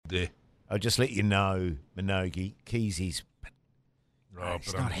I'll just let you know, Minogue, Keezy's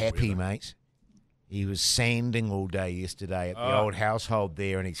he's not happy, mate. He was sanding all day yesterday at the old household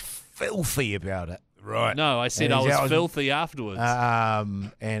there, and he's filthy about it. Right. No, I said I was filthy afterwards.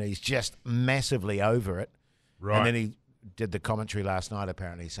 And he's just massively over it. Right. And then he did the commentary last night,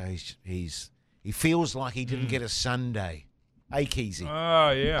 apparently. So he feels like he didn't get a Sunday. Hey, Keezy.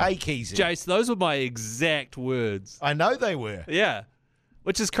 Oh, yeah. Hey, Keezy. Jace, those were my exact words. I know they were. Yeah.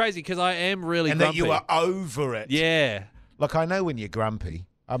 Which is crazy because I am really grumpy. And that you were over it. Yeah. Look, I know when you're grumpy.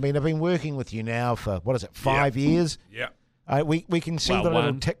 I mean, I've been working with you now for, 5 years? Yeah. We can see the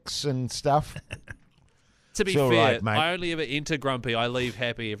little ticks and stuff. To be fair, right, mate. I only ever enter grumpy. I leave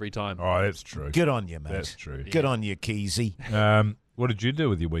happy every time. Oh, that's true. Good on you, mate. That's true. Good on you, Keezy. What did you do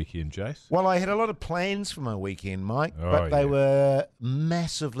with your weekend, Jace? Well, I had a lot of plans for my weekend, Mike, but they were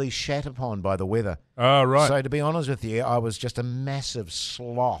massively shat upon by the weather. Oh, right. So to be honest with you, I was just a massive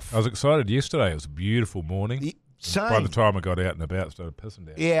sloth. I was excited yesterday. It was a beautiful morning. Same. By the time I got out and about, I started pissing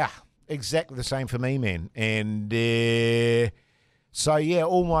down. Yeah, exactly the same for me, man. And so, yeah,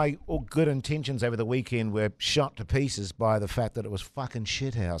 all good intentions over the weekend were shot to pieces by the fact that it was fucking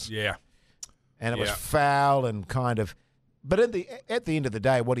shithouse. Yeah. And it was foul and kind of... But at the end of the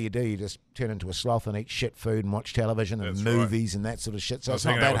day, what do? You just turn into a sloth and eat shit food and watch television and movies and that sort of shit. So it's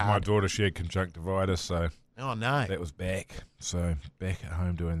not that hard. My daughter, she had conjunctivitis, so oh no, that was back. So back at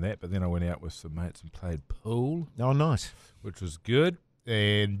home doing that. But then I went out with some mates and played pool. Oh, nice, which was good.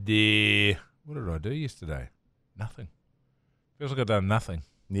 And what did I do yesterday? Nothing. Feels like I've done nothing.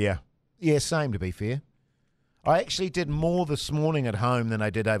 Yeah, same to be fair. I actually did more this morning at home than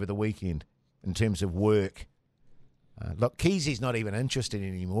I did over the weekend in terms of work. Look, Keezy's not even interested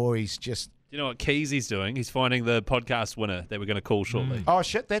anymore. He's just... You know what Keezy's doing? He's finding the podcast winner that we're going to call shortly. Oh,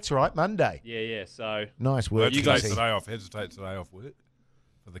 shit, that's right, Monday. Yeah, so... Nice work, you guys today off. Had to take today off work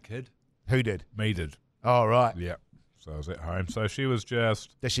for the kid. Who did? Me did. Oh, right. Yeah. So I was at home. So she was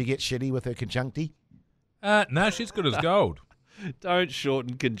just... Does she get shitty with her conjuncti? No, she's good as gold. Don't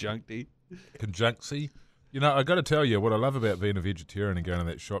shorten conjuncti. Conjuncti. You know, I got to tell you, what I love about being a vegetarian and going to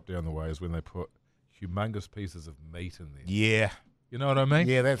that shop down the way is when they put humongous pieces of meat in there. Yeah. You know what I mean?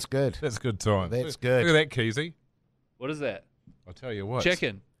 Yeah, that's good. That's good time. That's good. Look at that, Keezy. What is that? I'll tell you what.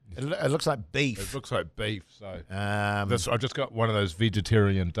 Chicken. It looks like beef. It looks like beef. So I just got one of those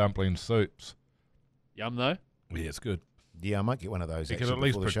vegetarian dumpling soups. Yum, though. Yeah, it's good. Yeah, I might get one of those. You can at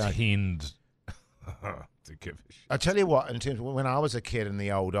least pretend to give a shit. I tell you what, in terms of when I was a kid in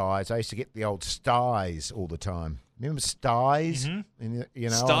the old eyes, I used to get the old styes all the time. Remember styes? Mm-hmm. You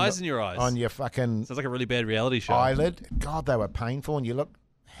know, styes in your eyes? On your fucking... Sounds like a really bad reality show. Eyelid. God, they were painful and you look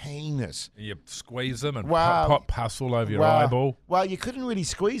heinous. You squeeze them and pop pus all over your eyeball. Well, you couldn't really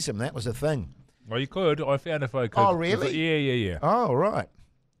squeeze them. That was the thing. Well, you could. I found if I could. Oh, really? Yeah. Oh, right.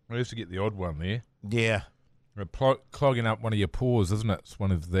 I used to get the odd one there. Yeah. Clogging up one of your pores, isn't it? It's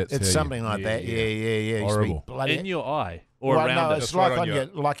one of that. It's something like that. Yeah. Horrible. In your eye or around no, it? it's like on your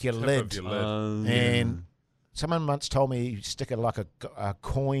lid. And someone once told me you stick like a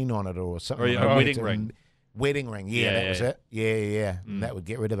coin on it or something. Or a wedding ring. Wedding ring. Yeah, that was it. Yeah. And that would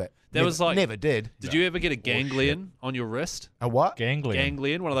get rid of it. That was like never did. Did you ever get a ganglion on your wrist? A what?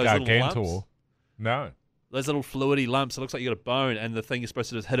 Ganglion. One of those little lumps. No. Those little fluidy lumps. It looks like you got a bone, and the thing you're supposed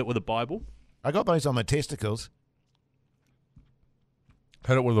to do is hit it with a Bible. I got those on my testicles.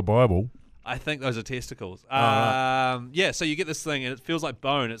 Hit it with a Bible. I think those are testicles. Yeah, so you get this thing, and it feels like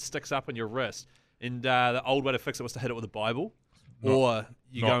bone. It sticks up on your wrist. And the old way to fix it was to hit it with a Bible. Or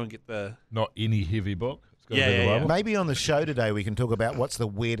you go and get the... Not any heavy book. It's got to be the Bible. Maybe on the show today we can talk about what's the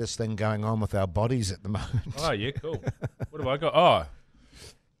weirdest thing going on with our bodies at the moment. Oh, yeah, cool. What have I got? Oh, I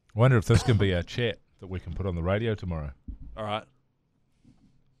wonder if this can be our chat that we can put on the radio tomorrow. All right.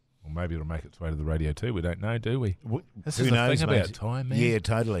 Or maybe it'll make its way to the radio too. We don't know, do we? This Who is knows, the thing mate? about time, man. Yeah,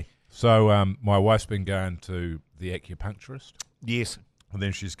 totally. So my wife's been going to the acupuncturist. Yes. And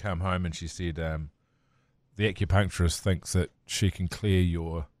then she's come home and she said the acupuncturist thinks that she can clear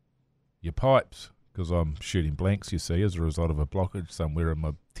your pipes because I'm shooting blanks, you see, as a result of a blockage somewhere in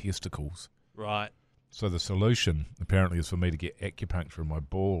my testicles. Right. So the solution apparently is for me to get acupuncture in my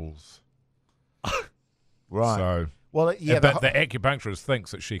balls. Right. So... Well, yeah, but the acupuncturist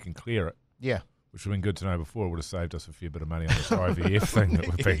thinks that she can clear it. Yeah. Which would have been good to know before. It would have saved us a fair bit of money on this IVF thing that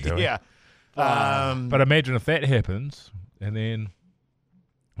we've been doing. Yeah. But imagine if that happens, and then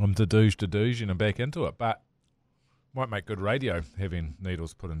I'm and I'm back into it. But might make good radio having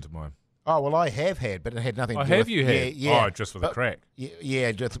needles put into my Oh, well, I have had, but it had nothing to do have with... you had? Yeah. Oh, just for the crack.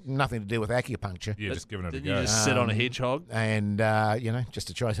 Yeah, just nothing to do with acupuncture. Yeah, just giving it a Didn't go. you just sit on a hedgehog? And, just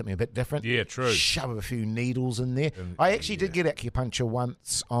to try something a bit different. Yeah, true. Shove a few needles in there. And- I actually did yeah. get acupuncture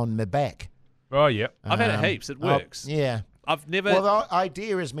once on my back. Oh, yeah. I've had it heaps. It works. Yeah. I've never. Well, the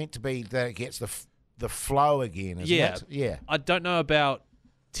idea is meant to be that it gets the flow again, isn't it? Yeah. I don't know about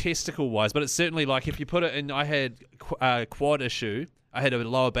testicle wise, but it's certainly like if you put it in. I had quad issue. I had a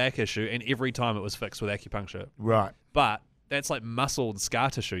lower back issue, and every time it was fixed with acupuncture. Right. But that's like muscle and scar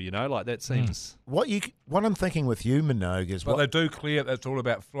tissue, like that seems. What I'm thinking with you, Minogue, is But what they do clear, that's all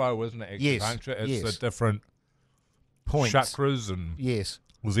about flow, isn't it? Yes, Acupuncture. It's yes. the different points. chakras and Yes.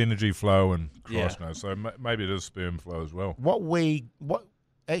 there's energy flow and Christ Yeah. knows. So maybe it is sperm flow as well. What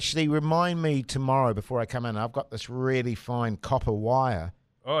actually remind me tomorrow before I come in, I've got this really fine copper wire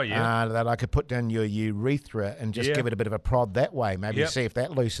Oh, yeah. that I could put down your urethra and just give it a bit of a prod that way. Maybe Yep. see if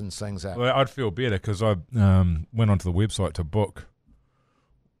that loosens things up. Well, I'd feel better because I went onto the website to book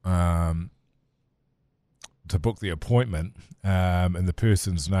the appointment, and the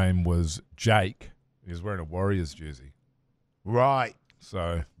person's name was Jake. He was wearing a Warriors jersey. Right.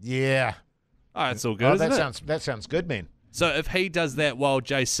 So Yeah. Oh, it's all good, isn't it? That sounds good, man. So if he does that while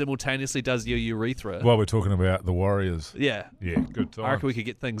Jay simultaneously does your urethra, while we're talking about the Warriors, yeah, good time. I reckon we could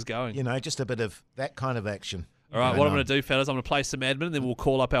get things going. Just a bit of that kind of action. All right, what I'm going to do, fellas, I'm going to play some admin, and then we'll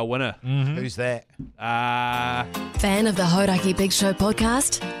call up our winner. Who's that? Fan of the Hodaki Big Show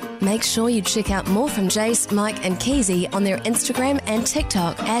podcast? Make sure you check out more from Jace, Mike and Keezy on their Instagram and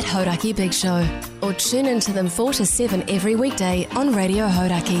TikTok at Hodaki Big Show. Or tune into them 4 to 7 every weekday on Radio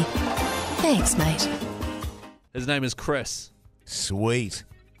Hodaki. Thanks, mate. His name is Chris. Sweet.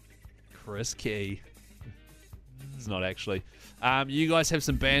 Chris Key. It's not actually. You guys have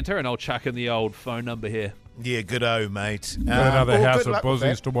some banter, and I'll chuck in the old phone number here. Yeah, good-o, mate. Got another House good of luck with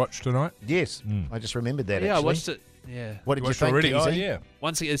Buzzies that. to watch tonight. Yes, I just remembered that, Yeah, actually. I watched it. Yeah. What did you Watched think, already? Keezy? Oh, yeah.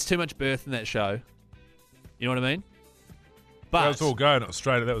 Once again, it's too much birth in that show. You know what I mean? That But was all going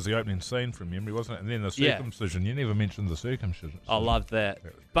Australia. That was the opening scene from memory, wasn't it? And then the Yeah. circumcision. You never mentioned the circumcision. I loved that.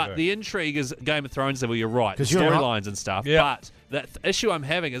 That was But great. the intrigue is Game of Thrones level. You're right. 'Cause The you're right. storylines and stuff. Yeah. But the issue I'm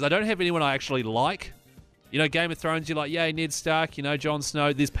having is I don't have anyone I actually like. Game of Thrones, you're like, yay, Ned Stark, Jon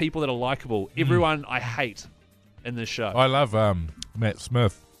Snow. There's people that are likable. Everyone I hate in this show. I love Matt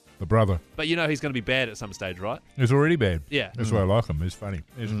Smith, the brother. But he's going to be bad at some stage, right? He's already bad. Yeah. That's why I like him. He's funny.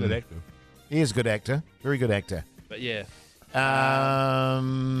 He's a good actor. He is a good actor. Very good actor. But yeah.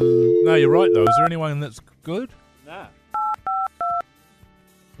 No, you're right, though. Is there anyone that's good?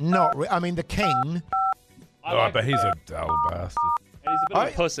 Nah. I mean, the king. But he's a dull bastard. And he's a bit of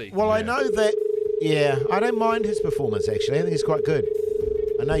a pussy. Well, I Yeah. know that. Yeah, I don't mind his performance, actually. I think he's quite good.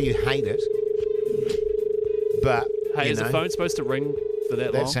 I know you hate it, but Hey, is the phone supposed to ring for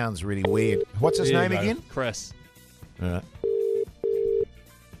that that long? sounds really weird. What's his There you name go. again? Chris. All right.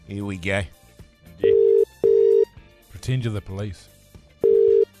 Here we go. Pretend you're the police.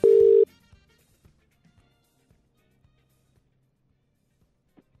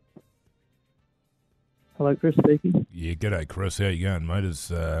 Hello, Chris speaking. Yeah, g'day, Chris. How you going, mate?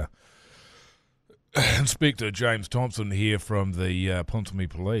 It's Inspector James Thompson here from the Pontomy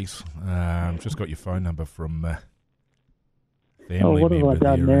Police. Just got your phone number from family what have I member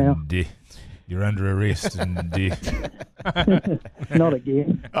done there, now? and you're under arrest, and Not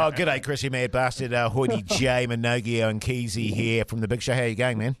again. Oh, g'day, Chris, you mad bastard. Hoodie J, Minogio and Keezy here from the Big Show. How you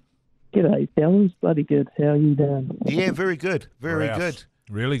going, man? G'day, fellas. Bloody good. How are you doing? Yeah, very good. Very Grouse. good.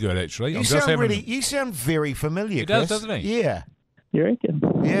 Really good, actually. You sound very familiar, He Chris. does, doesn't he? Yeah. You reckon?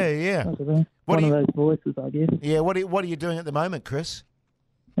 Yeah. I don't know. What One do of those voices, I guess. Yeah, what are you doing at the moment, Chris?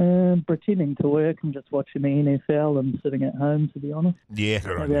 Pretending to work. I'm just watching the NFL and sitting at home, to be honest. Yeah.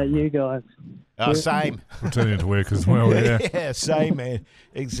 Good How on you, about mate. you guys? Oh, same. Returning to work as well, yeah. Yeah, same, man.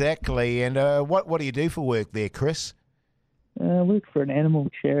 Exactly. And what do you do for work there, Chris? I work for an animal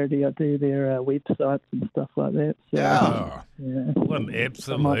charity. I do their websites and stuff like that. So, Oh, yeah. what an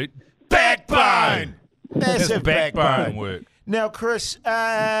absolute Backbone! Massive backbone work. Now, Chris,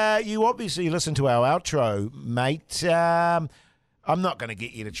 you obviously listen to our outro, mate. I'm not going to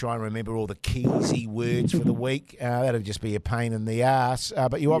get you to try and remember all the Keezy words for the week. That'll just be a pain in the ass.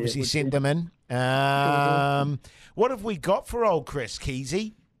 But you obviously sent them in. What have we got for old Chris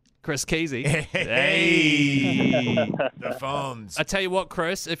Keezy? Chris Keezy. Hey, the phones. I tell you what,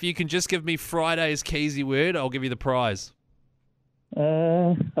 Chris, if you can just give me Friday's Keezy word, I'll give you the prize.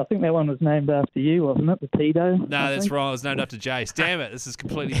 I think that one was named after you, wasn't it? The Tito? No, that's wrong. It was named after Jace. Damn it, this is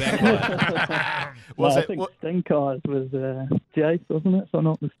completely backfired. Was I it? think Stink Eyes was Jace, wasn't it? If I'm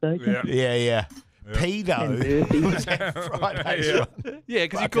not mistaken. Yeah. Yeah. Pedo. Was that Friday's one? Yeah,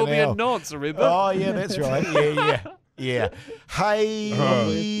 because you Fucking called me a hell. nonce, remember? Oh, yeah, that's right. Yeah. Hey.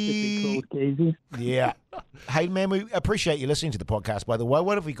 Called Keezy. Yeah. Hey, man, we appreciate you listening to the podcast, by the way.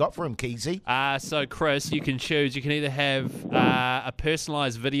 What have we got for him, Keezy? So, Chris, you can choose. You can either have a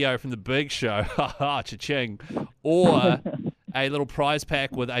personalised video from the Big Show, cha-ching, or a little prize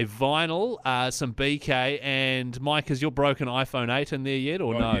pack with a vinyl, some BK, and Mike, is your broken iPhone 8 in there yet,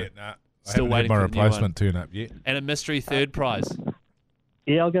 or no? Yet, nah. Still I waiting haven't had my for the new replacement turn up yet. And a mystery third prize.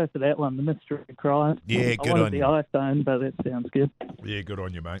 Yeah, I'll go for that one, the Mystery Cry. Yeah, good I wanted on the you. iPhone, but that sounds good. Yeah, good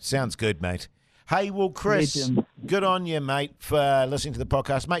on you, mate. Sounds good, mate. Hey, well, Chris, Legend. good on you, mate, for listening to the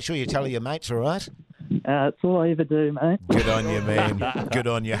podcast. Make sure you tell your mates, all right? It's all I ever do, mate. Good on you, man. Good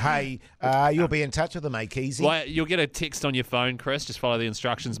on you. Hey, you'll be in touch with them, mate, Keezy. Well, you'll get a text on your phone, Chris. Just follow the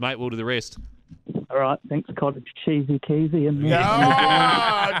instructions, mate. We'll do the rest. All right, thanks, Cottage Cheesy Keezy. And Oh,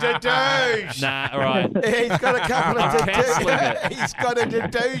 dadoosh. Nah, all right. He's got a couple of cancelling it. He's got a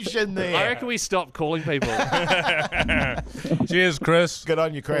dadoosh in there. I reckon we stop calling people. Cheers, Chris. Good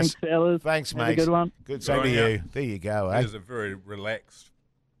on you, Chris. Thanks, fellas. Thanks, Have mate. a good one. Good, same Good to on you. you. There you go, eh? He's a very relaxed,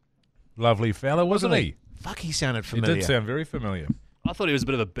 lovely fella, wasn't he? Fuck, he sounded He familiar. did sound very familiar. I thought he was a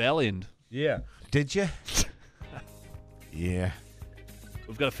bit of a bell end. Yeah. Did you? Yeah.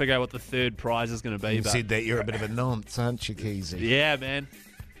 We've got to figure out what the third prize is going to be. You But said that you're a bit of a nonce, aren't you, Keezy? yeah, man.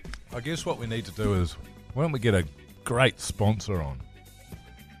 I guess what we need to do is, why don't we get a great sponsor on?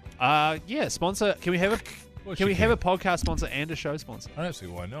 Yeah, sponsor. Can we have a Well, can we you have a podcast sponsor and a show sponsor? I don't see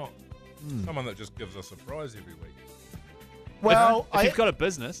why not. Someone that just gives us a prize every week. Well, If you've got a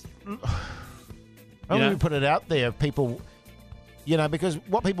business, I'm you know? going to put it out there. People, because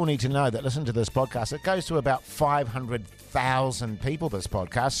what people need to know that listen to this podcast, it goes to about 500,000 people, this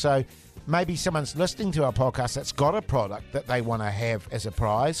podcast. So maybe someone's listening to our podcast that's got a product that they want to have as a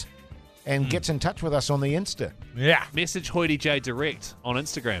prize and gets in touch with us on the Insta. Yeah. message Hoity J direct on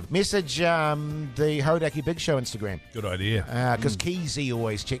Instagram. Message the Hodaki Big Show Instagram Good idea. because Keezy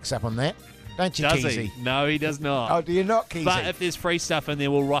always checks up on that. Don't you, Does Keezy? he? No, he does not. Oh, do you not, Keezy? But if there's free stuff in there,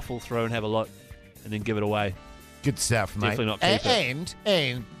 we'll ruffle through and have a look, and then give it away. Good stuff, mate. Definitely not keep it.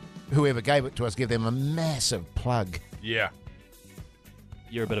 And whoever gave it to us, give them a massive plug. Yeah.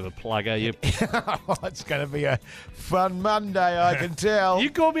 You're a bit of a plugger. You Oh, it's going to be a fun Monday, I can tell. you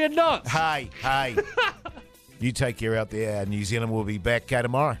call me a nonce. Hey. You take care out there. New Zealand will be back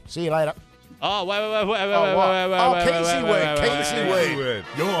tomorrow. See you later. Oh, wait. Keezy word. Keezy word.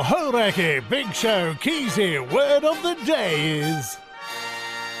 Your Hodaki Big Show Keezy word of the day is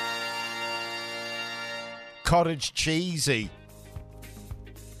Cottage cheesy.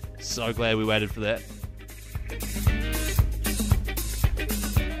 So glad we waited for that.